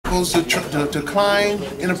obstacles to climb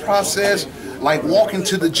in the process, like walking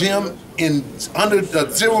to the gym in under the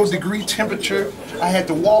 0-degree temperature. I had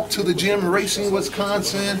to walk to the gym in Racine,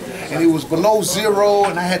 Wisconsin, and it was below zero,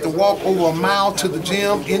 and I had to walk over a mile to the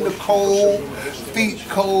gym in the cold, feet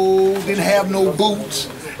cold, didn't have no boots,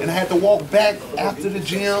 and I had to walk back after the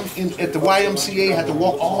gym at the YMCA. I had to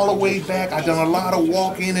walk all the way back. I done a lot of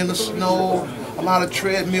walking in the snow, a lot of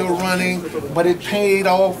treadmill running, but it paid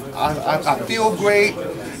off. I feel great,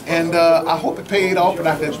 and I hope it paid off, and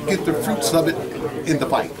I can get the fruits of it in the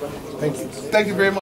fight. Thank you. Thank you very much.